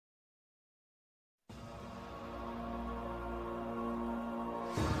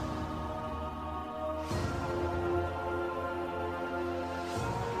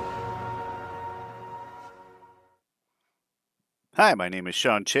Hi, my name is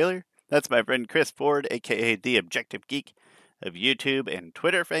Sean Shaler. That's my friend Chris Ford, aka The Objective Geek of YouTube and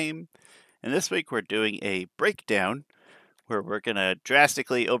Twitter fame. And this week we're doing a breakdown where we're going to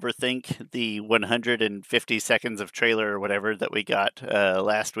drastically overthink the 150 seconds of trailer or whatever that we got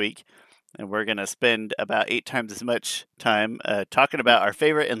last week. And we're going to spend about 8 times as much time talking about our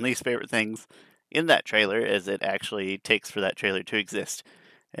favorite and least favorite things in that trailer as it actually takes for that trailer to exist.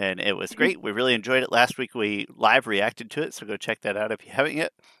 And it was great. We really enjoyed it last week. We live reacted to it, so go check that out if you haven't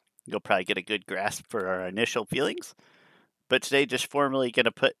yet. You'll probably get a good grasp for our initial feelings. But today, just formally going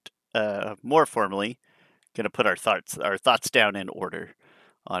to put, more formally, going to put our thoughts down in order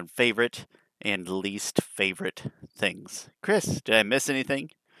on favorite and least favorite things. Chris, did I miss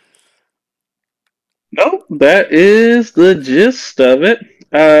anything? Nope, that is the gist of it.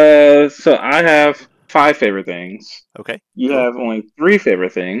 So I have five favorite things. Okay, You cool. have only three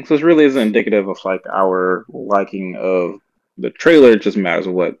favorite things. This really isn't indicative of like our liking of the trailer. It just matters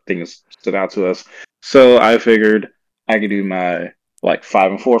what things stood out to us. So I figured I could do my like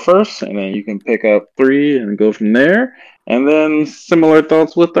five and four first, and then you can pick up three and go from there. And then similar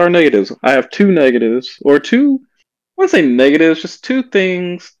thoughts with our negatives. I have two negatives or two. I wouldn't say negatives, just two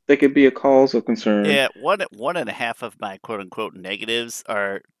things that could be a cause of concern. Yeah, one and a half of my quote unquote negatives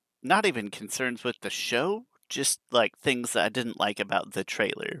are not even concerns with the show, just like things that I didn't like about the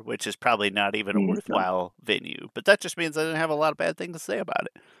trailer, which is probably not even a Okay. worthwhile venue. But that just means I didn't have a lot of bad things to say about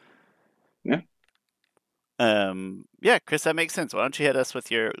it. Yeah. Yeah, Chris, that makes sense. Why don't you hit us with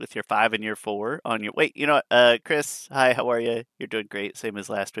your five and your four on your wait, you know what, Chris, hi, how are you? You're doing great, same as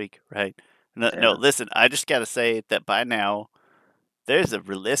last week, right? No, no, Yeah. listen, I just gotta say that by now there's a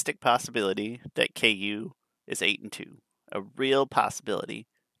realistic possibility that KU is 8-2. A real possibility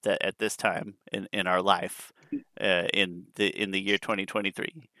that at this time in our life, in the year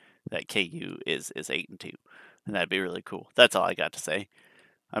 2023, that KU is 8-2, and that'd be really cool. That's all I got to say.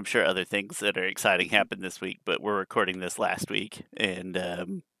 I'm sure other things that are exciting happened this week, but we're recording this last week, and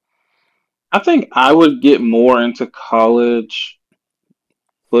I think I would get more into college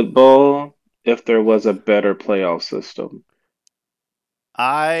football if there was a better playoff system.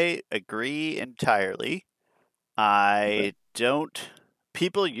 I agree entirely. Okay. I don't.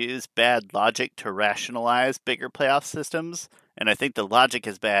 People use bad logic to rationalize bigger playoff systems, and I think the logic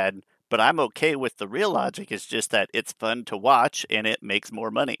is bad, but I'm okay with the real logic. It's just that it's fun to watch and it makes more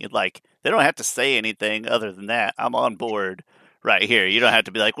money. Like, they don't have to say anything other than that. I'm on board right here. You don't have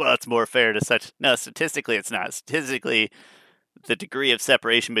to be like, well, it's more fair to such. No, statistically, it's not. Statistically, the degree of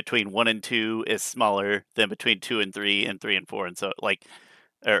separation between 1 and 2 is smaller than between 2 and 3 and 3 and 4. And so, like,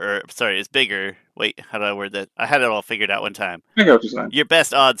 or sorry, is bigger. Wait, how do I word that? I had it all figured out one time. I get what you're saying. Your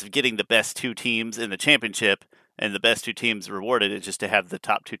best odds of getting the best two teams in the championship and the best two teams rewarded is just to have the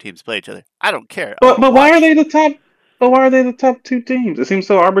top two teams play each other. I don't care. I But want to but why are watch. they the top? But why are they the top two teams? It seems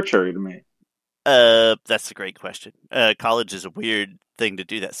so arbitrary to me. That's a great question. College is a weird thing to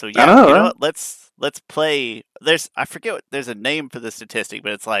do that. So I yeah, know, you know right? what? Let's play. I forget what there's a name for the statistic,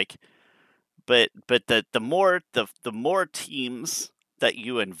 but it's like, but the more teams that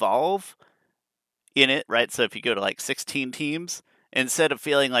you involve in it, right? So if you go to like 16 teams, instead of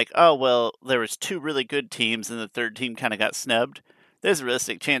feeling like, oh well, there was two really good teams and the third team kind of got snubbed, there's a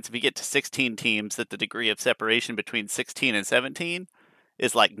realistic chance if you get to 16 teams that the degree of separation between 16 and 17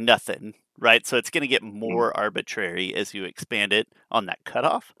 is like nothing, right? So it's going to get Mm, more arbitrary as you expand it on that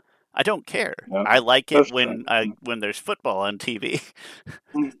cutoff. I don't care. yeah, I like it that's when true. when there's football on TV,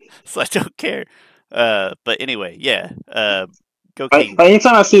 Mm. so I don't care. But anyway, yeah. Go KU.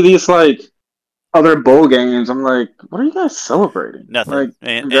 Anytime I see these like other bowl games, I'm like, what are you guys celebrating? Nothing. Like,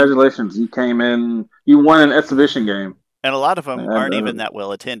 And congratulations, you came in, you won an exhibition game. And a lot of Like, them aren't even that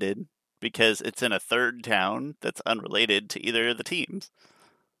well attended because it's in a third town that's unrelated to either of the teams.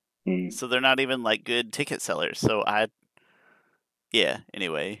 mm. So they're not even like good ticket sellers. Yeah,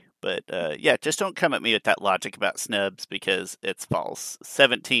 anyway. But yeah, just don't come at me with that logic about snubs because it's false.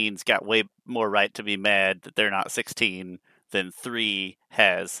 17's got way more right to be mad that they're not 16 than 3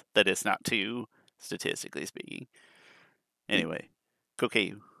 has that it's not 2, statistically speaking. Anyway, go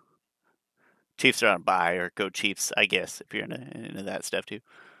KU. Chiefs are on bye, or go Chiefs, I guess, if you're into that stuff too.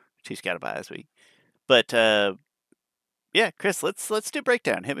 Chiefs got a bye this week. But yeah, Chris, let's do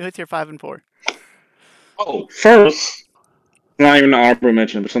breakdown. Hit me with your five and four. Oh, first, not even an honorable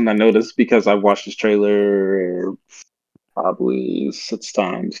mention, but something I noticed because I've watched this trailer probably six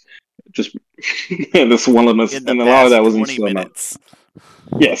times. Just and this one of us, In the and a lot of that past was in 20 slow mo. minutes.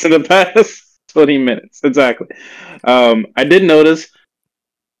 Yes, in the past 20 minutes, exactly. I did notice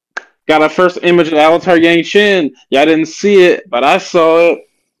got a first image of Avatar Yang Shin. Y'all didn't see it, but I saw it.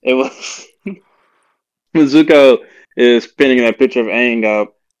 It was Mizuko. is pinning that picture of Aang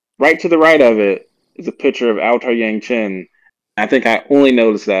up. Right to the right of it is a picture of Avatar Yang Chen. I think I only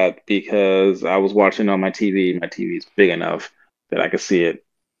noticed that because I was watching on my TV. My TV is big enough that I could see it.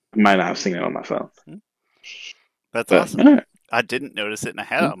 I might not have seen it on my phone. Hmm, that's But awesome. I didn't notice it, and I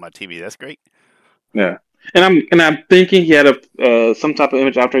had it on my TV. That's great. yeah, and I'm thinking he had a some type of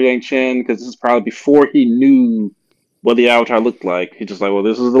image after Yang Chen because this is probably before he knew what the Avatar looked like. He's just like, well,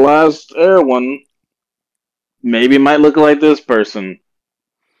 this is the last Air one. Maybe it might look like this person.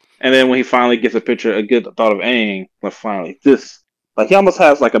 And then when he finally gets a picture, a good thought of Aang, like finally this, like he almost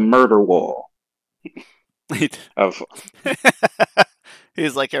has like a murder wall of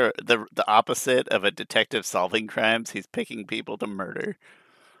He's like the opposite of a detective solving crimes. He's picking people to murder.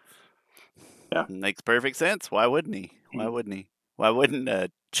 yeah. Makes perfect sense. Why wouldn't he? Why wouldn't he? Why wouldn't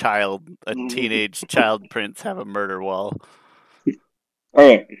a teenage child prince have a murder wall? All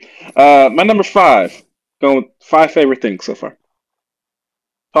right, my number five. Going with five favorite things so far.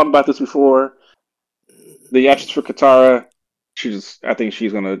 Talked about this before. The actress for Katara, I think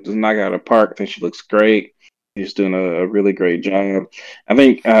she's gonna just knock it out of the park. I think she looks great. She's doing a really great job. I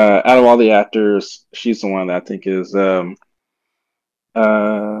think out of all the actors, she's the one that I think is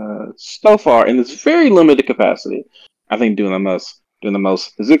so far in this very limited capacity. I think doing the most. Doing the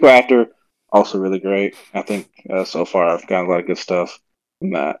most. The Zuko actor also really great. I think so far I've got a lot of good stuff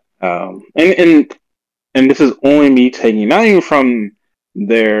from that. And this is only me taking not even from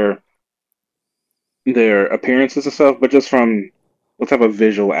their their appearances and stuff, but just from what type of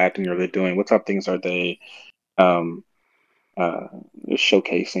visual acting are they doing? What type of things are they um, uh,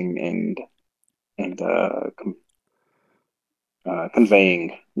 showcasing and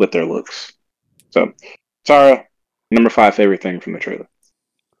conveying with their looks? So, Tara, number five favorite thing from the trailer.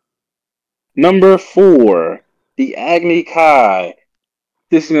 Number four, the Agni Kai.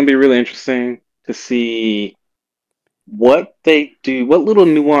 This is going to be really interesting to see what they do, what little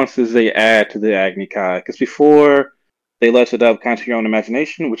nuances they add to the Agni Kai. Because before they left it up kind of to your own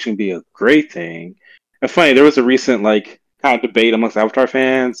imagination, which can be a great thing. And funny, there was a recent like kind of debate amongst Avatar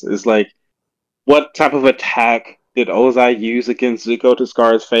fans. Is like, what type of attack did Ozai use against Zuko to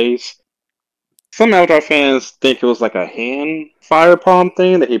scar his face? Some Avatar fans think it was like a hand fire palm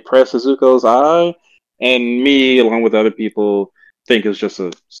thing that he pressed to Zuko's eye, and me, along with other people, think it's just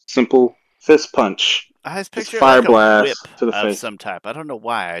a simple fist punch, I just just picture it fire like a blast whip to the of face. some type. I don't know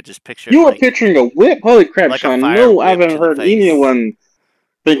why. I just pictured You were picturing a whip? Holy crap, like a Sean! fire No, I whip to haven't the heard face. anyone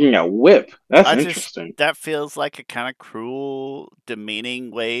thinking a whip. That's I just interesting. that feels like a kind of cruel,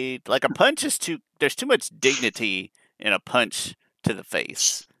 demeaning way. Like a punch is too. There's too much dignity in a punch to the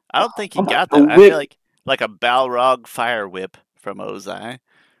face. I don't think he I'm like got a that. I feel whip, like a Balrog fire whip from Ozai,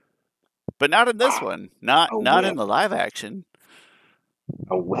 but not in this one. Not a not in whip, the live action.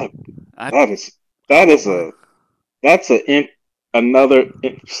 a whip. I That is I don't that know is why. a that's another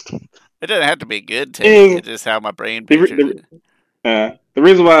interesting. It doesn't have to be good, Teddy. Is It's just how my brain the, pictures it. the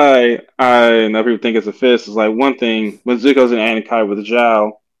reason why I and other people think it's a fist is like one thing when Zuko's in Anakai with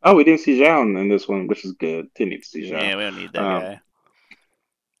Zhao. Oh, we didn't see Zhao in this one, which is good. Didn't need to see Zhao. Yeah, we don't need that Um, guy.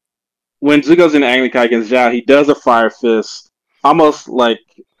 when Zuko's in Anakai against Zhao, he does a fire fist, almost like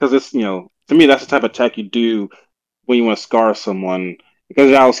because it's to me that's the type of attack you do when you want to scar someone.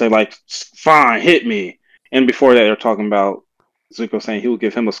 Because Zhao will say like, "Fine, hit me," and before that they're talking about Zuko saying he will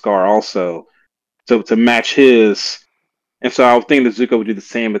give him a scar also to match his. And so I would think that Zuko would do the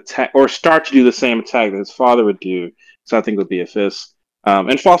same attack, or start to do the same attack that his father would do. So I think it would be a fist.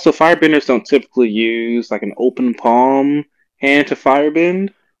 And also, firebenders don't typically use like an open palm hand to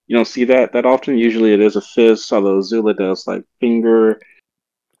firebend. You don't see that often. Usually, it is a fist. Although Zula does like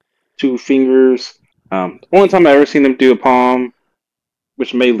two fingers. Only time I ever seen them do a palm,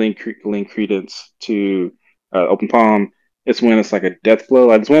 which may link credence to open palm, is when it's like a death blow.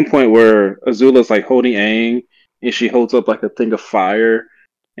 Like, there's one point where Azula's like holding Aang, and she holds up like a thing of fire,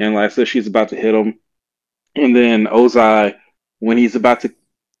 and like so she's about to hit him, and then Ozai, when he's about to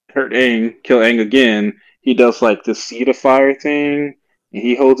hurt Aang, kill Aang again, he does like the seed of fire thing, and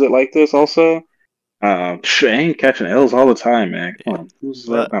he holds it like this also. Aang catching L's all the time, man. Come Yeah. on, who's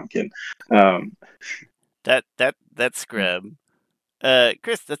Well, that? No, I'm kidding. Um, that scrub.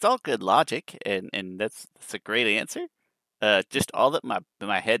 Chris, that's all good logic, and that's a great answer. Just all that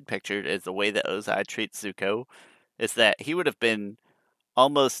my head pictured is the way that Ozai treats Zuko is that he would have been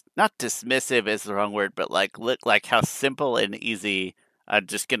almost not dismissive is the wrong word, but like look like how simple and easy I'm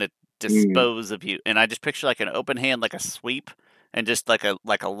just gonna mm, dispose of you. And I just picture like an open hand, like a sweep, and just like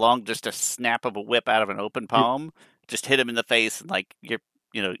a long, just a snap of a whip out of an open palm, just hit him in the face, and like you're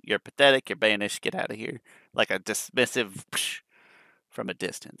pathetic, you're banished, get out of here, like a dismissive psh, from a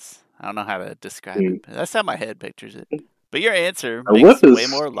distance. I don't know how to describe it, but that's how my head pictures it. But your answer A whip makes way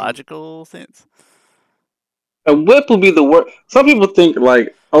is more logical sense. a whip would be the worst. Some people think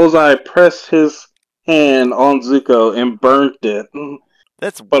like Ozai pressed his hand on Zuko and burnt it.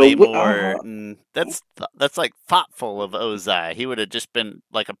 That's But a way whip, more. That's like thoughtful of Ozai. He would have just been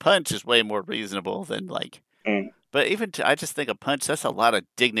like a punch is way more reasonable than like. But I just think a punch, that's a lot of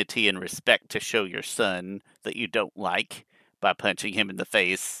dignity and respect to show your son that you don't like by punching him in the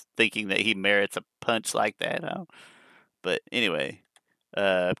face, thinking that he merits a punch like that. But anyway,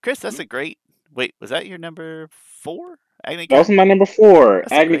 Chris, that's a great. Wait, was that your number 4? Agni that was Kai? my number 4,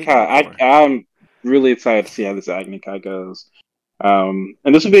 That's a Agni great number Kai. 4. I'm really excited to see how this Agni Kai goes. And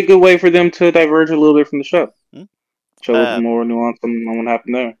this would be a good way for them to diverge a little bit from the show. Hmm? Show a little more nuance on what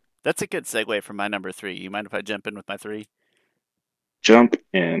happened there. That's a good segue for my number 3. You mind if I jump in with my 3? Jump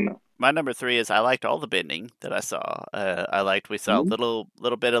in. My number 3 is I liked all the bending that I saw. We saw a little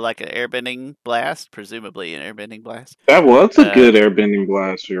bit of like an airbending blast, presumably an airbending blast. That was a good airbending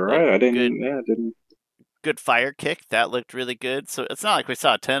blast. You're right. I didn't. Good fire kick. That looked really good. So it's not like we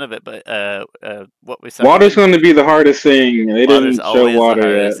saw a ton of it, but what we saw. Water's going to be the hardest thing. They didn't show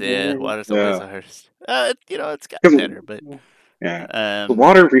water yet. Yeah, water's always the hardest. It's gotten better, but yeah. The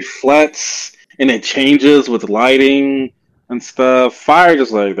water reflects and it changes with lighting and stuff. Fire,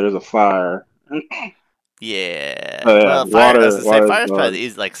 just like there's a fire. Yeah. Well, fire's probably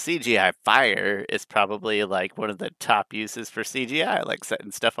like CGI fire is probably like one of the top uses for CGI, like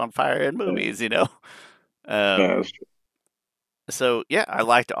setting stuff on fire in movies, you know. So yeah, I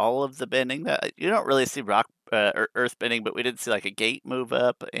liked all of the bending. That you don't really see rock or earth bending, but we did see like a gate move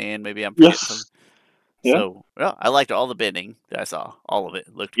up, and maybe I'm forgetting something. Yeah. So I liked all the bending that I saw. All of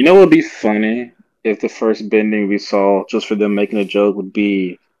it looked. You know what would be funny if the first bending we saw, just for them making a joke, would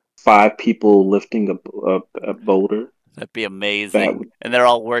be 5 people lifting a boulder. That'd be amazing. And they're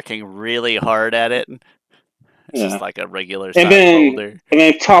all working really hard at it. It's just like a regular size boulder. And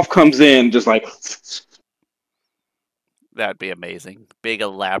then Toph comes in, just like. That'd be amazing. Big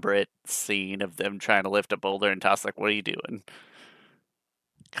elaborate scene of them trying to lift a boulder, and Toph's like, "What are you doing?"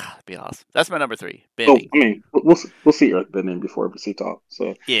 God, that'd be awesome. That's my number 3. Bending. I mean, we'll see Earth bending before we see Toph.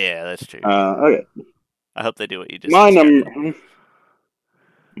 So yeah, that's true. Okay. I hope they do what you just.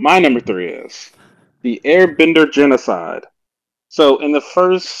 My number 3 is the Airbender genocide. So in the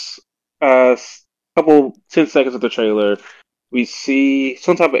first couple 10 seconds of the trailer, we see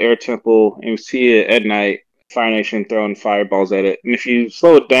some type of air temple, and we see it at night. Fire Nation throwing fireballs at it, and if you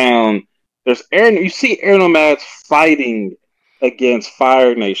slow it down, you see air nomads fighting against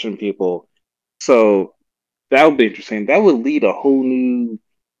Fire Nation people. So that would be interesting. That would lead a whole new.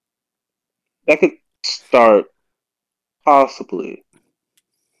 That could start possibly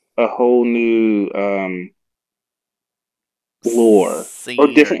a whole new lore or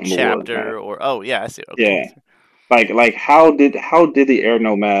different chapter lore. I see. Okay. Yeah, like how did the air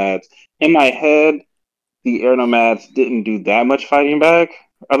nomads? In my head, the air nomads didn't do that much fighting back,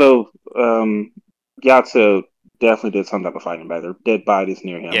 although Gyatso definitely did some type of fighting back. There were dead bodies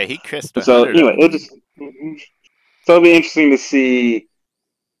near him. Yeah, he kissed. So anyway, it'll be interesting to see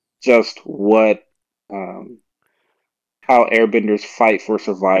just what how airbenders fight for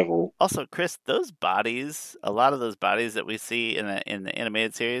survival. Also, Chris, those bodies, a lot of those bodies that we see in the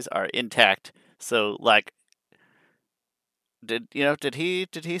animated series are intact. So, like, did he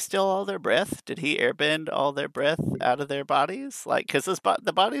steal all their breath? Did he airbend all their breath out of their bodies? Like, because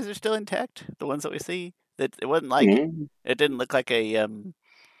the bodies are still intact, the ones that we see. That it wasn't like it didn't look like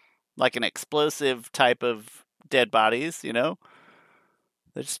like an explosive type of dead bodies, you know.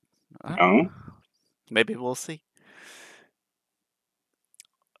 Maybe we'll see.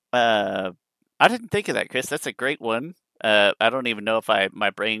 I didn't think of that, Chris. That's a great one. I don't even know if my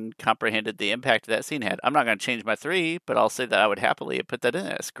brain comprehended the impact that scene had. I'm not going to change my 3, but I'll say that I would happily put that in.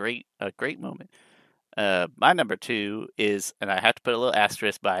 That's a great moment. My number 2 is, and I have to put a little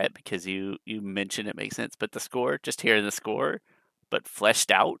asterisk by it because you mentioned it makes sense, but the score, just hearing the score, but fleshed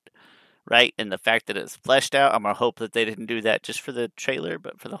out, right? And the fact that it's fleshed out, I'm going to hope that they didn't do that just for the trailer,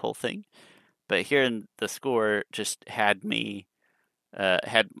 but for the whole thing. But hearing the score just had me,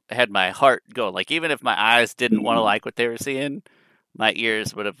 had my heart go. Like, even if my eyes didn't want to like what they were seeing, my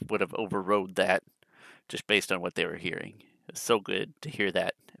ears would have overrode that just based on what they were hearing. It's so good to hear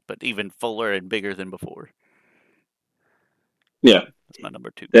that, but even fuller and bigger than before. Yeah. That's my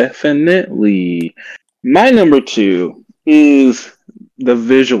number 2. Definitely. My number 2 is the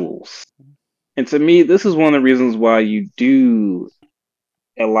visuals. And to me, this is one of the reasons why you do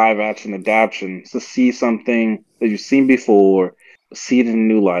a live action adaptation, to see something that you've seen before, see it in a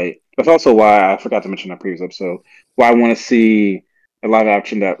new light. That's also why I forgot to mention in our previous episode, why I want to see a live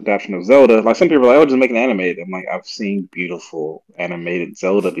action adaptation of Zelda. Like some people are like, oh, just make an animated. I'm like, I've seen beautiful animated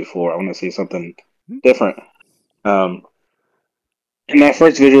Zelda before. I want to see something different. Um, and that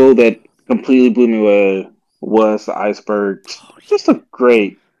first visual that completely blew me away was the icebergs. Just a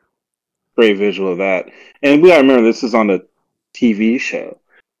great visual of that. And we gotta remember this is on the TV show.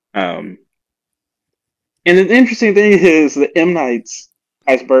 Um, and the interesting thing is that M Night's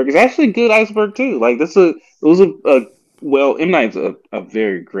iceberg is actually a good iceberg too. Like M Night's a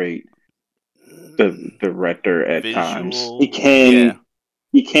very great director at times. Visual, yeah.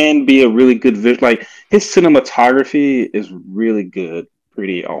 He can be a really good like his cinematography is really good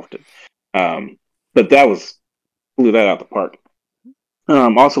pretty often. But that was blew that out the park.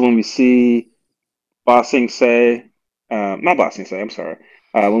 Also when we see Ba Sing Se, not Ba Sing Se, I'm sorry.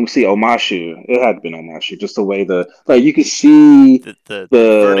 When we see Omashu, it had been Omashu, just the way you could see The the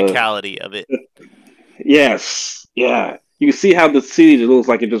verticality of it. yes, yeah, you can see how the city looks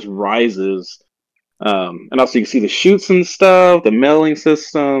like it just rises. And also you can see the shoots and stuff, the mailing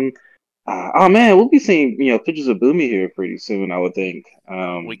system. Oh man, we'll be seeing pictures of Boomy here pretty soon, I would think.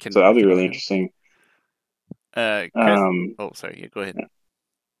 So that'll We be can really look at interesting. Chris. Um, Oh, sorry. Yeah, go ahead.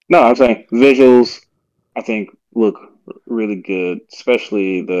 no, I'm saying visuals. I think look really good,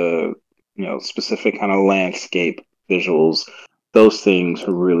 especially the specific kind of landscape visuals. Those things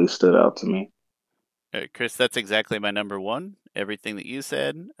really stood out to me. Chris, that's exactly my number one. Everything that you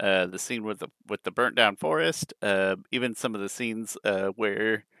said, the scene with the burnt down forest, even some of the scenes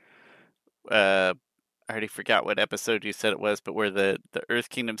where I already forgot what episode you said it was, but where the Earth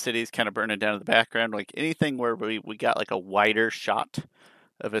Kingdom cities kind of burning down in the background, like anything where we got like a wider shot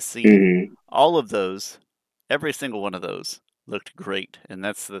of a scene, Hmm. all of those, every single one of those looked great, and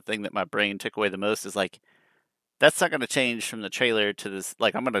that's the thing that my brain took away the most is like that's not going to change from the trailer to this.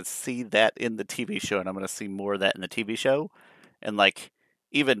 Like, I'm going to see that in the TV show, and I'm going to see more of that in the TV show. And, like,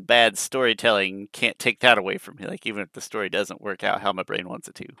 even bad storytelling can't take that away from me. Like, even if the story doesn't work out how my brain wants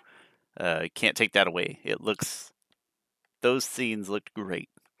it to, can't take that away. Those scenes looked great.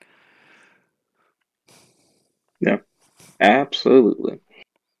 Yeah, absolutely.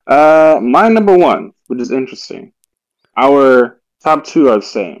 My number one, which is interesting. Our top two are the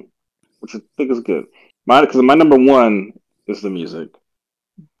same, which I think is good. Because my number one is the music.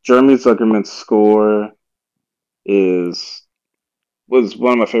 Jeremy Zuckerman's score is was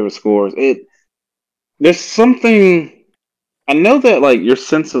one of my favorite scores. There's something I know that like your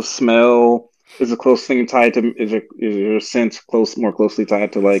sense of smell is a close thing tied to is your sense more closely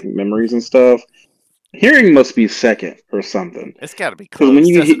tied to like memories and stuff. Hearing must be second or something It's got to be because when close,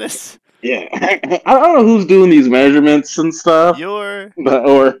 you doesn't it? yeah, I don't know who's doing these measurements and stuff, Your but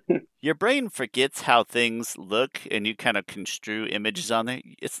or your brain forgets how things look, and you kind of construe images on it.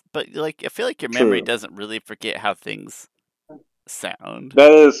 But like I feel like your memory true. doesn't really forget how things sound.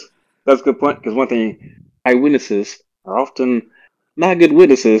 That's a good point because one thing eyewitnesses are often not good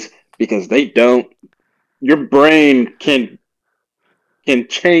witnesses because they don't. Your brain can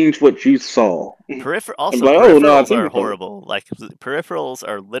change what you saw and be like, oh no, I've Peripherals seen are before. horrible. Like peripherals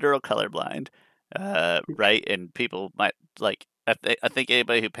are literal colorblind, right? And people might like. I think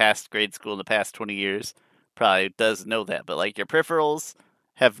anybody who passed grade school in the past 20 years probably does know that. But like your peripherals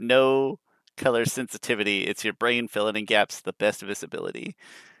have no color sensitivity. It's your brain filling in gaps to the best of its ability.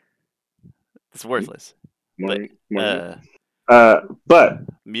 It's worthless. But More. uh, But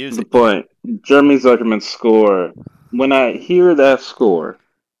the music, point, Jeremy Zuckerman's score. When I hear that score,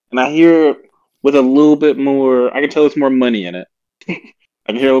 and I hear with a little bit more, I can tell it's more money in it. I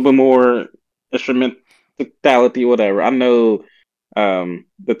can hear a little bit more instrumentality, whatever. I know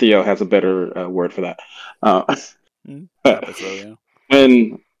that Theo has a better word for that. Uh, Purposeful, yeah.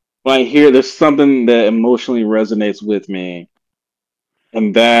 when when I hear there's something that emotionally resonates with me,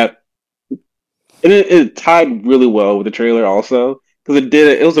 and it tied really well with the trailer also because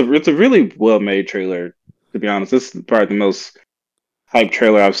it's a really well made trailer to be honest. This is probably the most hype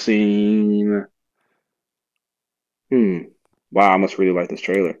trailer I've seen. Hmm. Wow, I must really like this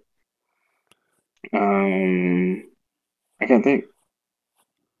trailer. Um, I can't think.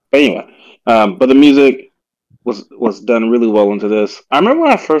 But anyway, but the music was done really well into this. I remember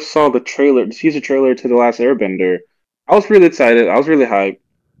when I first saw the teaser trailer to The Last Airbender. I was really excited. I was really hyped.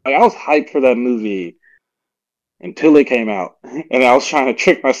 Like, I was hyped for that movie until it came out, and I was trying to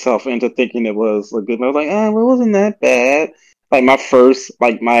trick myself into thinking it was a good movie. I was like, well, it wasn't that bad.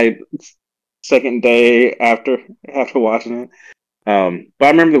 My second day after watching it. But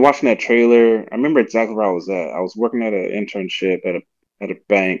I remember watching that trailer. I remember exactly where I was at. I was working at an internship at a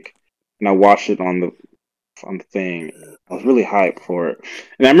bank, and I watched it on the thing. I was really hyped for it,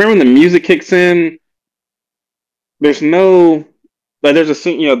 and I remember when the music kicks in. There's no like there's a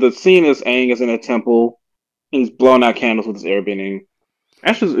scene. The scene is Aang is in a temple. And he's blowing out candles with his airbending.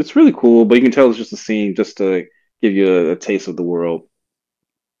 Actually, it's really cool, but you can tell it's just a scene just to give you a taste of the world.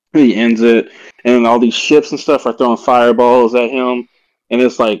 And he ends it, and then all these ships and stuff are throwing fireballs at him. And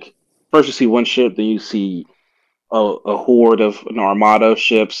it's like first you see one ship, then you see a horde of an armada of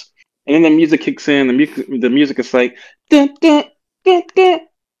ships, and then the music kicks in. The music is like dun, dun, dun, dun,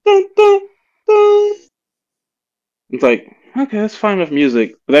 dun, dun, dun. It's like okay, that's fine with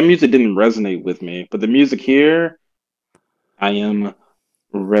music, but that music didn't resonate with me. But the music here, I am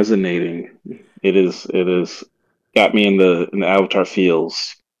resonating. It is got me in the Avatar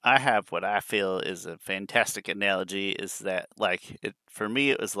feels. I have what I feel is a fantastic analogy. Is that like it for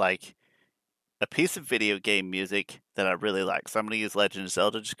me? It was like a piece of video game music that I really like. So I'm going to use Legend of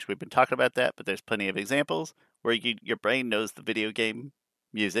Zelda just because we've been talking about that, but there's plenty of examples where your brain knows the video game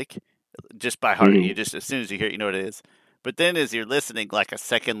music just by heart. You Mhm. just, as soon as you hear it, you know what it is. But then as you're listening, like a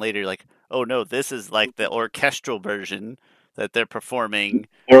second later, you're like, oh no, this is like the orchestral version that they're performing.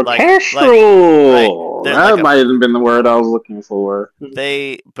 Right. Orchestral. They're like That a, might have been the word I was looking for.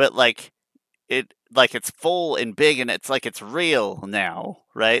 but like it's full and big and it's like it's real now,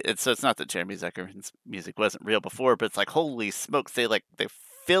 right? So it's not that Jeremy Zuckerman's music wasn't real before, but it's like holy smokes, they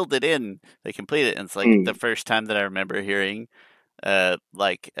filled it in, they completed it, and it's like the Mm. first time that I remember hearing,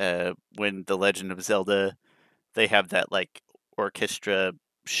 when the Legend of Zelda, they have that like orchestra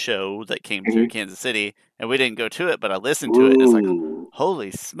show that came through Mhm. Kansas City, and we didn't go to it, but I listened to it, and it's like Ooh.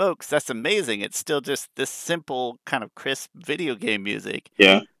 holy smokes, that's amazing. It's still just this simple kind of crisp video game music,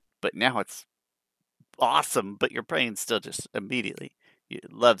 Yeah. but now it's awesome, but your brain still just immediately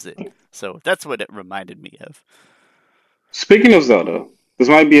loves it. So that's what it reminded me of. Speaking of Zelda, this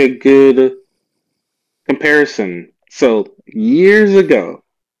might be a good comparison. So years ago,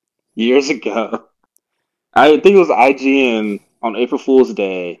 I think it was IGN on April Fool's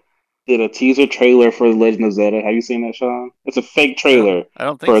Day did a teaser trailer for The Legend of Zelda. Have you seen that, Sean? It's a fake No, trailer I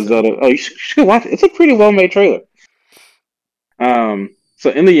don't think for a so. Zelda. Oh, you should go watch it. It's a pretty well made trailer. So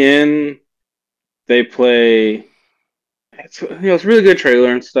in the end, they play. It's a really good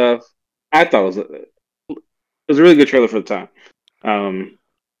trailer and stuff. I thought it was a really good trailer for the time. Um,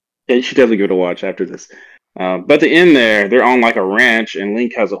 yeah, you should definitely give it a watch after this. But at the end there, they're on like a ranch, and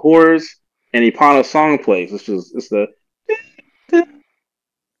Link has a horse, and Epana's song plays. It's the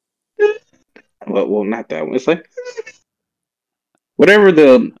well, not that one. It's like whatever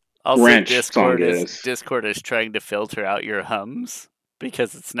the Also, ranch song is. Discord is trying to filter out your hums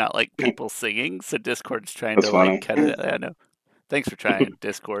because it's not like people singing. So Discord's trying That's to like funny. cut it. I know. Thanks for trying,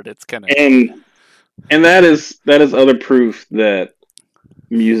 Discord. It's kind of And that is other proof that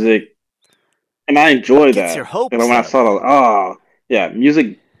music, and I enjoy gets your that. And hopes when I up. saw that, yeah,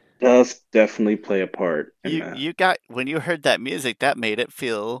 music does definitely play a part in that. You got when you heard that music, that made it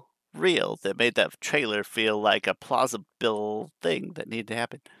feel real. That made that trailer feel like a plausible thing that needed to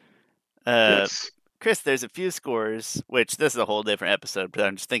happen. Uh, Yes. Chris, there's a few scores, which this is a whole different episode, but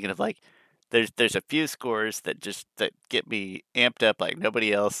I'm just thinking of like there's a few scores that get me amped up like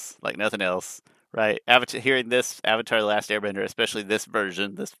nobody else, like nothing else, right? Avatar, hearing this Avatar: The Last Airbender, especially this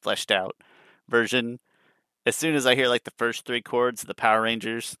version, this fleshed out version. As soon as I hear like the first three chords of the Power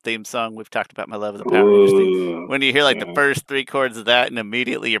Rangers theme song, we've talked about my love of the Power Rangers theme. Ooh, When you hear like the yeah. first three chords of that, and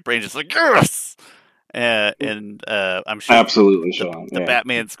immediately your brain just like yes, and I'm sure Absolutely, the Sean. the Yeah.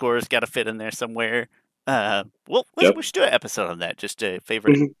 Batman score's got to fit in there somewhere. Well, Yep. we should do an episode on that. Just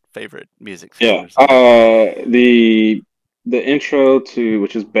Mhm. favorite music Yeah. scores and The intro to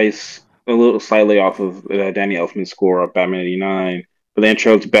which is based a little slightly off of Danny Elfman's score of Batman '89, but the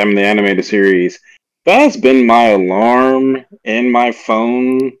intro to Batman the Animated Series. That has been my alarm in my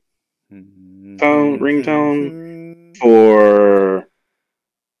phone ringtone for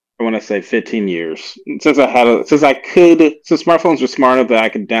I want to say 15 years since smartphones were smart enough that I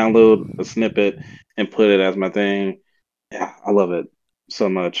could download a snippet and put it as my thing. Yeah, I love it so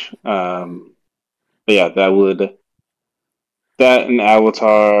much. But yeah, that and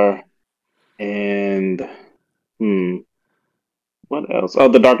Avatar and hmm, what else? Oh,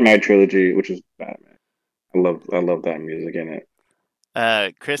 the Dark Knight trilogy, which is Batman. I love that music in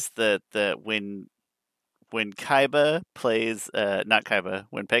it. Chris, the when Kaiba plays, not Kaiba,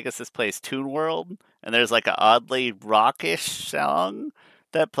 when Pegasus plays Toon World, and there's like an oddly rockish song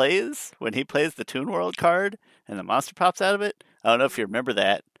that plays when he plays the Toon World card, and the monster pops out of it. I don't know if you remember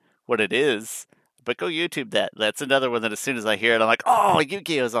that, what it is, but go YouTube that. That's another one that as soon as I hear it, I'm like, oh,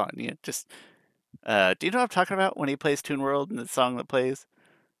 Yu-Gi-Oh's on. Do you know what I'm talking about when he plays Toon World and the song that plays?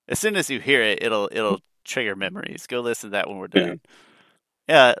 As soon as you hear it, it'll trigger memories. Go listen to that when we're Yeah. done.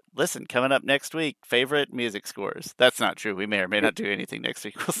 Yeah, listen, coming up next week, favorite music scores. That's not true. We may or may not do anything next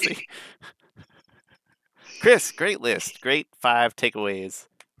week. We'll see. Chris, great list. Great 5 takeaways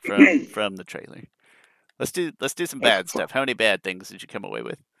from the trailer. Let's do some bad Excellent. stuff. How many bad things did you come away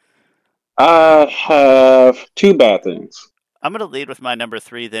with? I have two bad things. I'm gonna lead with my number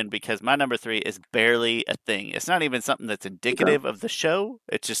three then because my number three is barely a thing. It's not even something that's Okay. indicative of the show.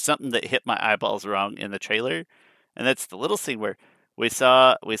 It's just something that hit my eyeballs wrong in the trailer, and that's the little scene where we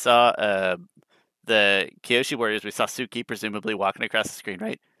saw the Kyoshi Warriors. We saw Suki presumably walking across the screen.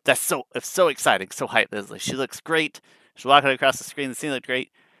 Right? It's so exciting, so hype. Like, she looks great. She's walking across the screen. The scene looked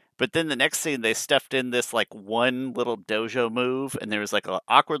great. But then the next scene, they stuffed in this like one little dojo move, and there was like an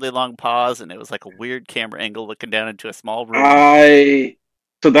awkwardly long pause, and it was like a weird camera angle looking down into a small room. I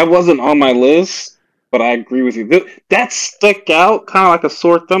so that wasn't on my list, but I agree with you. That stuck out kind of like a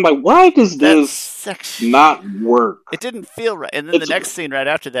sore thumb. Like, why does That this section, not work? it didn't feel right. And then the It's next scene right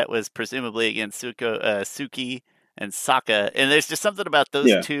after that was presumably against Suki and Sokka, and there's just something about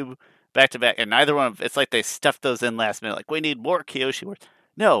those yeah. two back to back, and neither one of it's like they stuffed those in last minute. Like we need more Kyoshi words.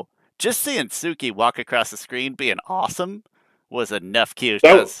 No, just seeing Suki walk across the screen being awesome was enough Kyoshi.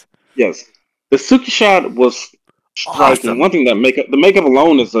 That That was yes, the Suki shot was striking. awesome. One thing that the makeup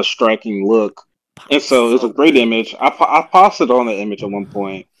alone is a striking look, and Pops so it's a so great good. image. I paused it on the image at one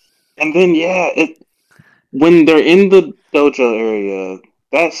point, and then yeah, it when they're in the dojo area,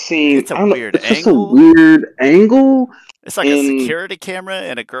 that scene, It's a I don't know, weird it's just a angle. weird angle, It's like a and security camera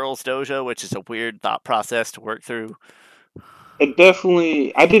in a girl's dojo, which is a weird thought process to work through. it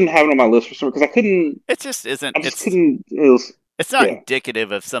definitely. I didn't have it on my list for some because I couldn't. It just isn't. I just couldn't. It was It's not yeah,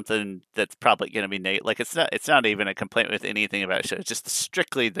 indicative of something that's probably going to be like it's not even a complaint with anything about the show. It's just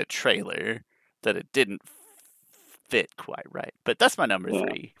strictly the trailer that it didn't fit quite right. But that's my number yeah.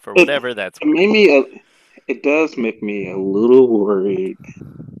 three for It whatever that's it worth. made me. It does make me a little worried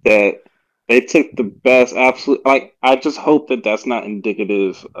that they took the best absolute. Like, I just hope that that's not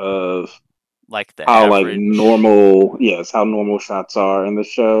indicative of Like the how like average. normal, yes, how normal shots are in the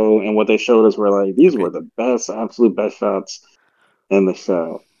show, and what they showed us were like these were Agreed. the best, absolute best shots in the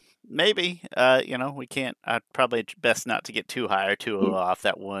show. Maybe. We can't. I'd probably best not to get too high or too low off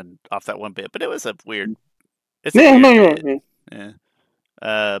that one bit. But it was a weird. It's a Yeah, no, weird you're right. bit. Yeah. Yeah.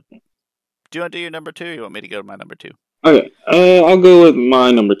 Uh, do you want to do your number two? Or you want me to go to my number two? Okay, I'll go with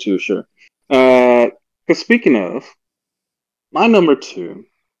my number two, sure. Because speaking of, my number two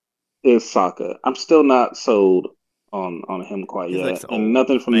is Sokka. I'm still not sold on him quite He looks yet, and nothing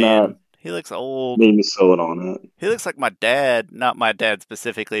old, from that man. He looks old. made me sold on it. He looks like my dad, not my dad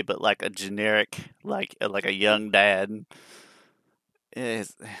specifically, but like a generic, like a young dad.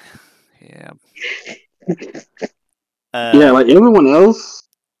 Is yeah. Yeah, Uh, like everyone else,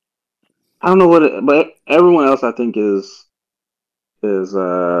 I don't know but everyone else I think is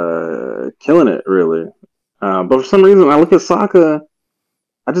killing it really. But for some reason, I look at Sokka,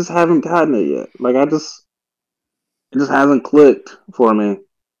 I just haven't gotten it yet. Like it just hasn't clicked for me.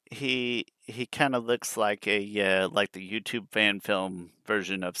 he kind of looks like like the YouTube fan film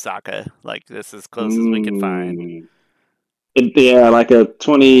version of Sokka. Like this as close as we could find. Mm. Yeah, like a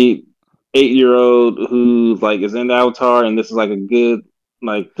 28-year-old who like is in the Avatar, and this is like a good,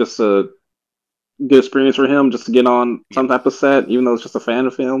 like just a good experience for him just to get on Yep, some type of set, even though it's just a fan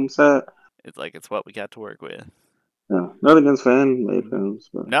film set. it's what we got to work with. Yeah, not against fan made films,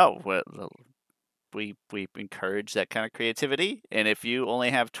 but No, we encourage that kind of creativity. And if you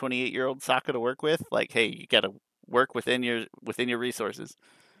only have 28-year-old Sokka to work with, like, hey, you got to work within your resources.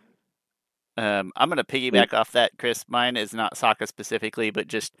 I'm gonna yeah. piggyback off that, Chris. Mine is not Sokka specifically, but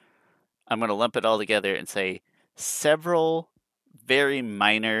just I'm gonna lump it all together and say several very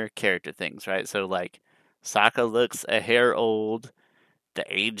minor character things, right? So like Sokka looks a hair old. The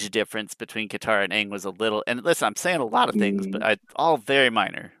age difference between Katara and Aang was a little. And listen, I'm saying a lot of things, but Mm, all very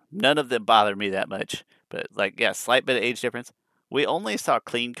minor. None of them bother me that much. But like, yeah, slight bit of age difference. We only saw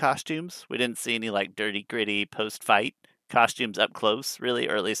clean costumes. We didn't see any like dirty, gritty post fight costumes up close, really,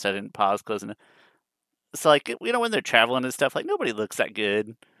 or at least I didn't pause close enough. So like, when they're traveling and stuff, like nobody looks that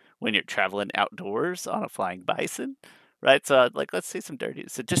good when you're traveling outdoors on a flying bison, right? So like, let's see some dirty.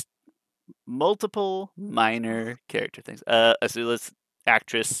 So just multiple minor character things. Azula's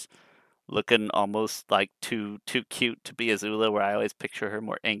actress looking almost like too cute to be Azula, where I always picture her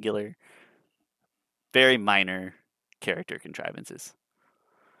more angular. Very minor character contrivances,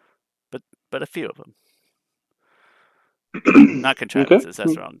 but a few of them. Not okay, contrivances.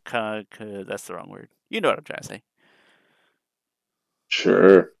 That's wrong. That's the wrong word. You know what I'm trying to say.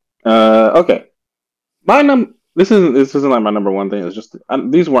 sure. Okay. This isn't like my number one thing. It's just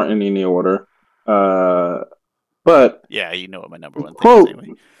these weren't in any order. Uh, But Yeah, you know what my number the one thing is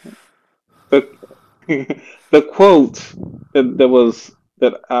anyway. the the quote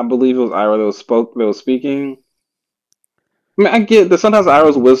that I believe it was Ira that was speaking. I mean, I get that sometimes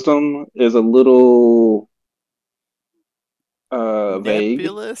Ira's wisdom is a little vague.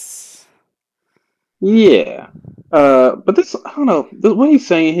 Nebulous? Yeah. But this, I don't know, what he's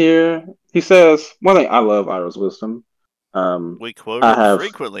saying here, he says, one thing, I love Ira's wisdom. Um, We quote I it have,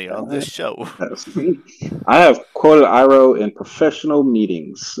 frequently on this show. I have quoted Iro in professional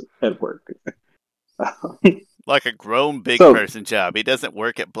meetings at work. Like a grown big So, person job. He doesn't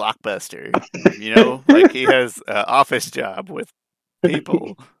work at Blockbuster. You know, like he has an office job with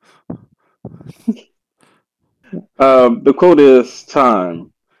people. the quote is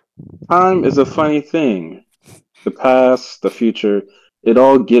time. Time is a funny thing. The past, the future, it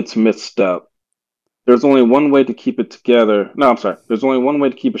all gets mixed up. There's only one way to keep it together. No, I'm sorry. There's only one way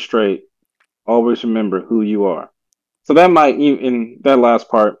to keep it straight. Always remember who you are. So that might, in that last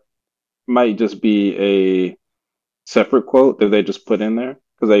part, might just be a separate quote that they just put in there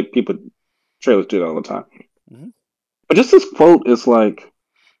because people trailers do that all the time. Mm-hmm. But just this quote is like,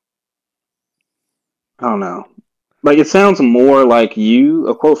 I don't know, like it sounds more like you,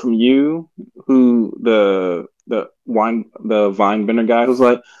 a quote from you, who the vine bender guy who's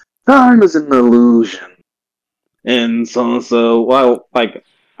like, time is an illusion, and so and so. Well, like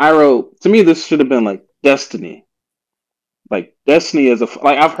I wrote to me, this should have been like destiny. Like destiny is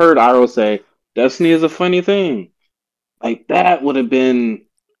like I've heard Iro say, destiny is a funny thing. Like that would have been.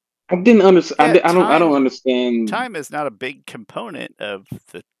 I didn't understand. Yeah, I don't understand time is not a big component of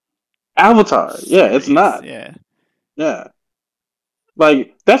the Avatar. Yeah, it's series. not. Yeah. Yeah,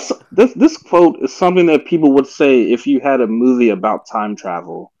 like this quote is something that people would say if you had a movie about time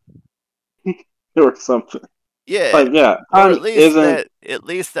travel or something. Yeah. Like yeah, Or time isn't. at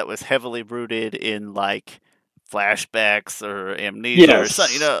least that was heavily rooted in like flashbacks or amnesia or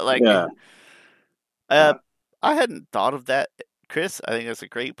something, you Yes. know, like Yeah. uh Yeah. I hadn't thought of that, Chris. I think that's a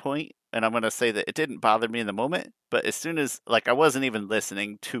great point, and I'm going to say that it didn't bother me in the moment, but as soon as like I wasn't even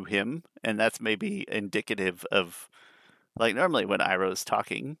listening to him, and that's maybe indicative of like normally when Iroh's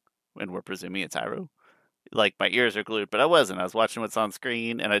talking, when we're presuming it's Iroh, like my ears are glued, but I wasn't. I was watching what's on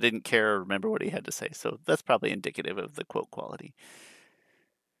screen, and I didn't care or remember what he had to say. So that's probably indicative of the quote quality.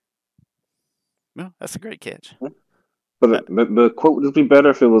 No, that's a great catch. But the quote would just be better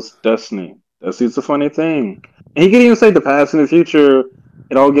if it was Destiny. Destiny's a funny thing. And he could even say the past and the future,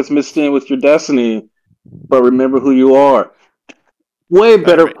 it all gets mixed in with your destiny, but remember who you are. Way All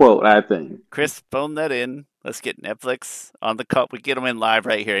better right, quote, I think. Chris, phone that in. Let's get Netflix on the call. We get them in live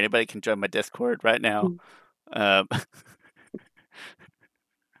right here. Anybody can join my Discord right now. Um,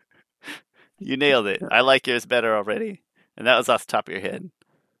 you nailed it. I like yours better already, and that was off the top of your head.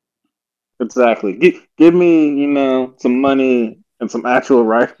 Exactly. Give me, some money and some actual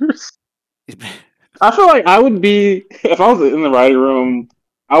writers. I feel like I would be if I was in the writing room.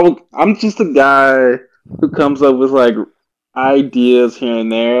 I'm just a guy who comes up with like ideas here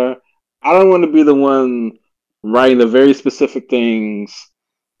and there. I don't want to be the one writing the very specific things.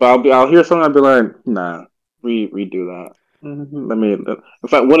 But I'll hear something. I'll be like, nah, redo that. Let me. In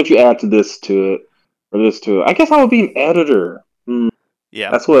fact, what if you add to this to it or this to it? I guess I would be an editor. Yeah,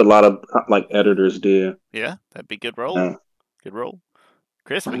 That's what a lot of like editors do. yeah, that'd be good role. Yeah. Good role.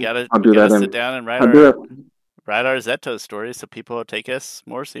 Chris, I'll we do gotta that sit in. down and I'll do that. write our Zeto stories so people will take us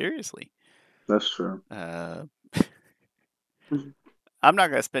more seriously. That's true. Uh, I'm not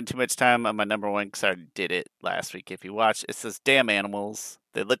gonna spend too much time on my number one because I already did it last week. If you watch, it's those damn animals.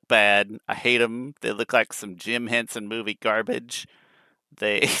 They look bad. I hate them. They look like some Jim Henson movie garbage.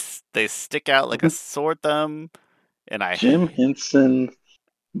 They they stick out like a sore thumb, and Jim Henson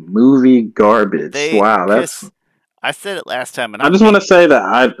movie garbage. they Wow, that's. Chris. I said it last time, and I just want to say that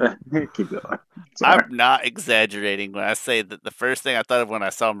I keep going. Sorry. I'm not exaggerating when I say that the first thing I thought of when I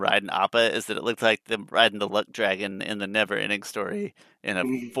saw him riding Appa is that it looked like them riding the Luck Dragon in the Never Ending Story in a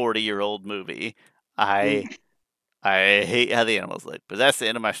 40-year-old movie. I I hate how the animals look, but that's the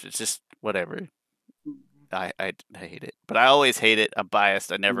end of my. It's just whatever. I hate it, but I always hate it. I'm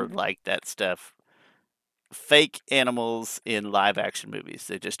biased. I never liked that stuff. Fake animals in live action movies.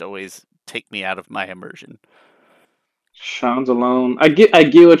 They just always take me out of my immersion. Sounds alone. I get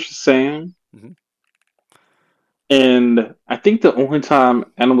what you're saying, Hmm. and I think the only time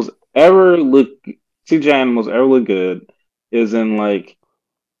animals ever look CGI animals ever look good is in like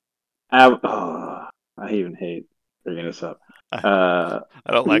I even hate bringing this up. I, Uh,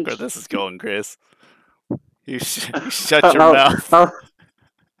 I don't like I, where this is going, Chris. You shut your mouth. I,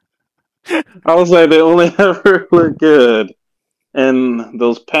 I was like they only ever look good in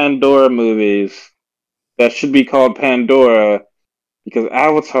those Pandora movies that should be called Pandora because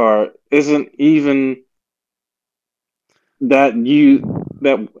Avatar isn't even that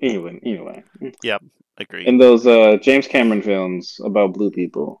anyway. Yep, agreed. In those James Cameron films about blue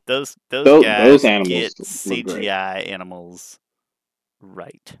people, Those those guys animals get look great. CGI animals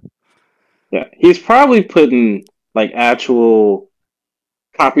right. Yeah, he's probably putting like actual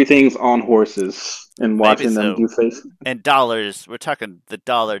copy things on horses and Maybe watching them so. do faces. And dollars, we're talking the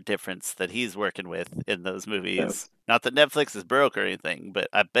dollar difference that he's working with in those Yes. movies. Not that Netflix is broke or anything, but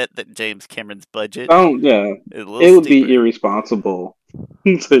I bet that James Cameron's budget Yeah, is a little it would be steeper. irresponsible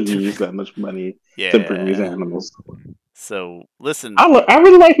to use that much money to bring these Yeah. animals. So listen, I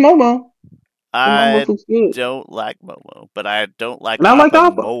really like Momo. The Momo I looks good, don't like Momo, but I don't like and I like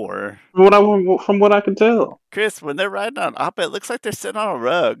Appa Appa. more. From what I can tell. Chris, when they're riding on Appa, it looks like they're sitting on a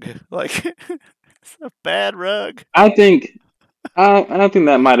rug. Like it's a bad rug. I think I think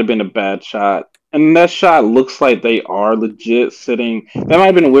that might have been a bad shot. And that shot looks like they are legit sitting. That might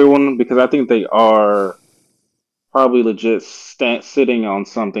have been a weird one because I think they are probably legit sitting on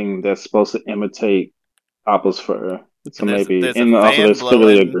something that's supposed to imitate Appa's fur. So And maybe, there's a and also fan there's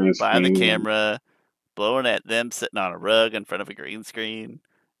clearly a blowing green by the screen. camera, blowing at them sitting on a rug in front of a green screen,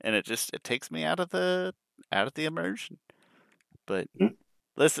 and it takes me out of the immersion. But And,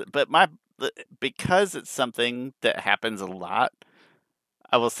 listen, because it's something that happens a lot,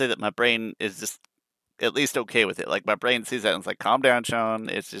 I will say that my brain is just at least okay with it. Like my brain sees that and it's like, calm down, Sean.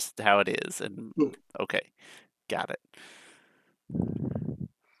 It's just how it is, and okay, got it.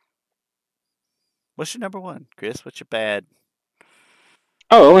 What's your number one, Chris? What's your bad?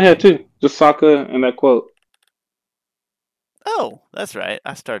 oh, I only had two. Just Sokka and that quote. Oh, that's right.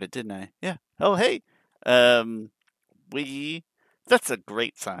 I started, didn't I? Yeah. Oh, hey. Um, we. That's a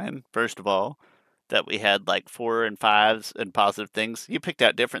great sign. First of all, that we had like 4 and 5s and positive things. You picked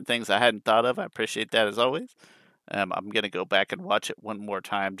out different things I hadn't thought of. I appreciate that as always. I'm gonna go back and watch it one more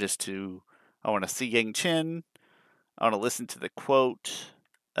time just to. I want to see Yang Chen. I want to listen to the quote.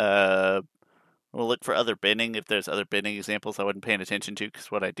 Uh, we'll look for other bending if there's other bending examples I wasn't paying attention to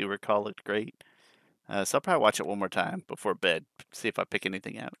because what I do recall looked great. So I'll probably watch it one more time before bed, see if I pick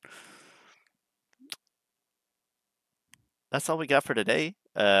anything out. That's all we got for today.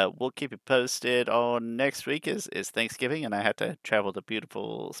 We'll keep you posted on next week is Thanksgiving, and I have to travel to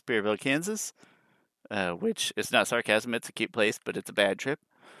beautiful Spearville, Kansas, which is not sarcasm. It's a cute place, but it's a bad trip.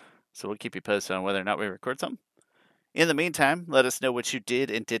 So we'll keep you posted on whether or not we record something. In the meantime, let us know what you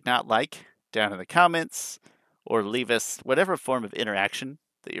did and did not like down in the comments, or leave us whatever form of interaction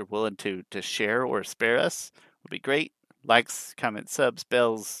that you're willing to share or spare us would be great. Likes, comments, subs,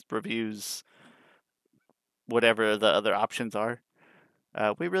 bells, reviews, whatever the other options are.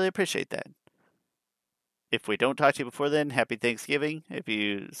 We really appreciate that. If we don't talk to you before then, happy Thanksgiving. If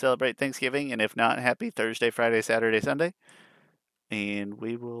you celebrate Thanksgiving, and if not, happy Thursday, Friday, Saturday, Sunday. And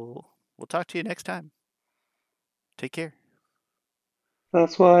we'll talk to you next time. Take care.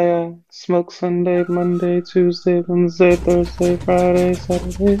 That's why I smoke Sunday, Monday, Tuesday, Wednesday, Thursday, Friday,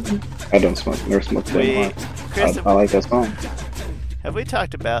 Saturday. I don't smoke. Never smoked that We, much. Chris, I like that song. have we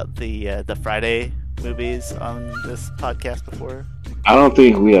talked about the Friday movies on this podcast before? I don't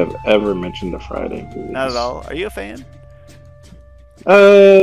think we have ever mentioned the Friday movies. Not at all. Are you a fan? Uh,